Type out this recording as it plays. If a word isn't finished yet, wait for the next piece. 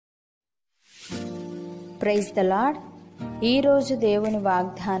Praise the lord. ఈరోజు దేవుని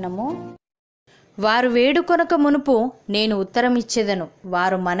వాగ్దానము, వారు వేడుకొనక మునుపు నేను ఉత్తరమిచ్చెదను,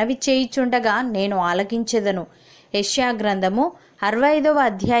 వారు మనవి చేయుచుండగా నేను ఆలకించెదను. యెషయా గ్రంథము 65వ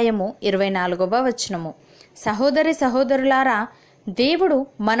అధ్యాయము 24వ వచనము. సహోదరి సహోదరులారా, దేవుడు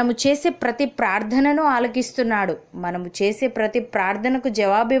మనము చేసే ప్రతి ప్రార్థనను ఆలకిస్తున్నాడు. మనము చేసే ప్రతి ప్రార్థనకు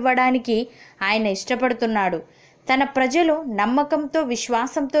జవాబివ్వడానికి ఆయన ఇష్టపడుతున్నాడు. తన ప్రజలు నమ్మకంతో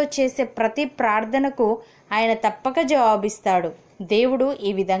విశ్వాసంతో చేసే ప్రతి ప్రార్థనకు ఆయన తప్పక జవాబిస్తాడు. దేవుడు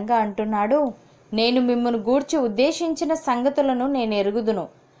ఈ విధంగా అంటున్నాడు, నేను మిమ్మును గూర్చి ఉద్దేశించిన సంగతులను నేను ఎరుగుదును.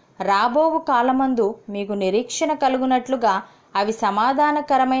 రాబోవు కాలమందు మీకు నిరీక్షణ కలుగునట్లుగా అవి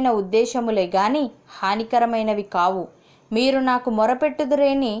సమాధానకరమైన ఉద్దేశములే గాని హానికరమైనవి కావు. మీరు నాకు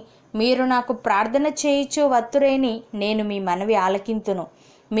మొరపెట్టుదురేని, మీరు నాకు ప్రార్థన చేయిచు వత్తురేని నేను మీ మనవి ఆలకింతును.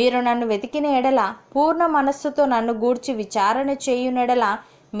 మీరు నన్ను వెతికిన ఎడల, పూర్ణ మనస్సుతో నన్ను గూర్చి విచారణ చేయునెడల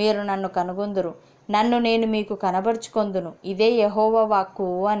మీరు నన్ను కనుగొందురు, నన్ను నేను మీకు కనబరుచుకొందును. ఇదే యెహోవా వాక్కు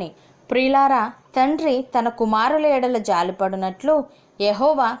అని. ప్రియులారా, తండ్రి తన కుమారుల ఎడల జాలిపడునట్లు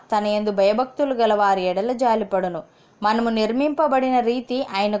యెహోవా తన యందు భయభక్తులు గల వారి ఎడల జాలిపడును. మనము నిర్మింపబడిన రీతి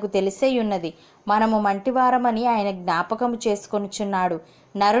ఆయనకు తెలిసేయున్నది. మనము మంటివారమని ఆయన జ్ఞాపకము చేసుకొనుచున్నాడు.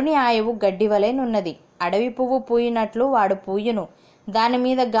 నరుని ఆయువు గడ్డివలెనున్నది. అడవి పువ్వు పూయినట్లు వాడు పూయును. దాని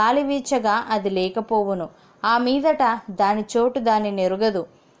మీద గాలి వీచగా అది లేకపోవును. ఆ మీదట దాని చోటు దాని నెరుగదు.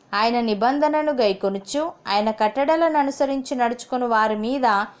 ఆయన నిబంధనను గైకొనుచు ఆయన కట్టడలను అనుసరించి నడుచుకుని వారి మీద,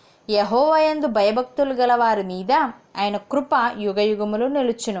 యెహోవాయందు భయభక్తులు గల వారి మీద ఆయన కృప యుగయుగములు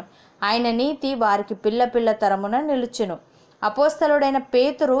నిలుచును. ఆయన నీతి వారికి పిల్ల పిల్ల తరమున నిలుచును. అపోస్తలుడైన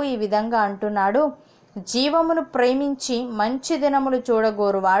పేతురు ఈ విధంగా అంటున్నాడు, జీవమును ప్రేమించి మంచి దినములు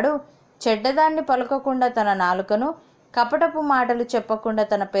చూడగోరువాడు చెడ్డదాన్ని పలకకుండా తన నాలుకను, కపటపు మాటలు చెప్పకుండా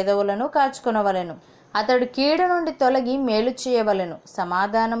తన పెదవులను కాచుకొనవలెను. అతడు కీడు నుండి తొలగి మేలు చేయవలెను.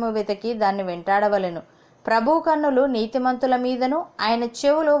 సమాధానము వెతికి దాన్ని వెంటాడవలెను. ప్రభు కన్నులు నీతిమంతుల మీదను, ఆయన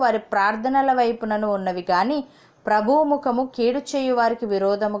చెవులు వారి ప్రార్థనల వైపునను ఉన్నవి గాని ప్రభువు ముఖము కీడు చేయు వారికి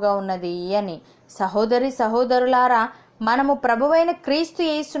విరోధముగా ఉన్నది అని. సహోదరి సహోదరులారా, మనము ప్రభువైన క్రీస్తు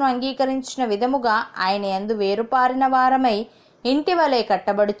యేసును అంగీకరించిన విధముగా ఆయన యందు వేరుపారిన వారమై ఇంటి వలె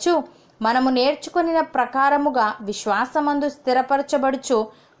కట్టబడుచు, మనము నేర్చుకొనిన ప్రకారముగా విశ్వాసమందు స్థిరపరచబడుచు,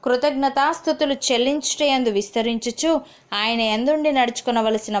 కృతజ్ఞతాస్థుతులు చెల్లించుటయందు విస్తరించుచు ఆయన యందుండి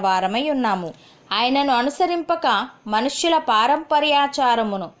నడుచుకొనవలసిన వారమై ఉన్నాము. ఆయనను అనుసరింపక మనుష్యుల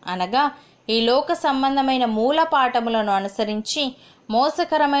పారంపర్యాచారమును అనగా ఈ లోక సంబంధమైన మూల పాఠములను అనుసరించి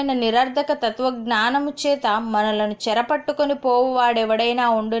మోసకరమైన నిరర్ధక తత్వజ్ఞానము చేత మనలను చెరపట్టుకొని పోవువాడెవడైనా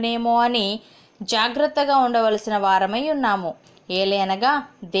ఉండునేమో అని జాగ్రత్తగా ఉండవలసిన వారమై ఉన్నాము. ఏలయనగా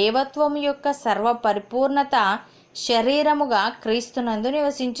దేవత్వము యొక్క సర్వ పరిపూర్ణత శరీరముగా క్రీస్తునందు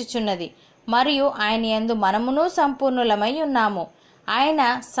నివసించుచున్నది, మరియు ఆయన యందు మనమును సంపూర్ణులమై ఉన్నాము. ఆయన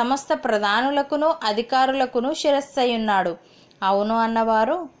సమస్త ప్రధానులకును అధికారులకును శిరస్సై ఉన్నాడు. అవును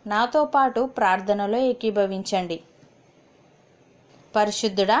అన్నవారు నాతో పాటు ప్రార్థనలో ఏకీభవించండి.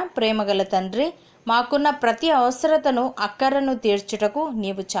 పరిశుద్ధుడా, ప్రేమగల తండ్రి, మాకున్న ప్రతి అవసరతను అక్కరను తీర్చుటకు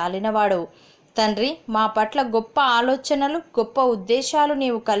నీవు చాలినవాడు. తండ్రి, మా పట్ల గొప్ప ఆలోచనలు, గొప్ప ఉద్దేశాలు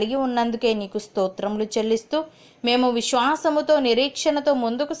నీవు కలిగి ఉన్నందుకే నీకు స్తోత్రములు చెల్లిస్తూ, మేము విశ్వాసముతో నిరీక్షణతో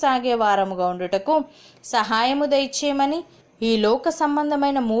ముందుకు సాగే వారముగా ఉండుటకు సహాయము దయచేయమని, ఈ లోక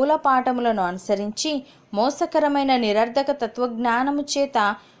సంబంధమైన మూల పాఠములను అనుసరించి మోసకరమైన నిరర్ధక తత్వజ్ఞానము చేత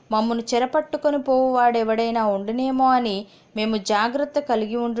మమ్మను చెరపట్టుకొని పోవువాడెవడైనా ఉండునేమో అని మేము జాగ్రత్త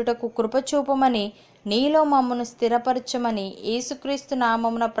కలిగి ఉండుటకు కృపచూపమని, నీలో మమ్మను స్థిరపరచమని యేసుక్రీస్తు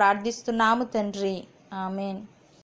నామమున ప్రార్థిస్తున్నాము తండ్రి. ఆమెన్.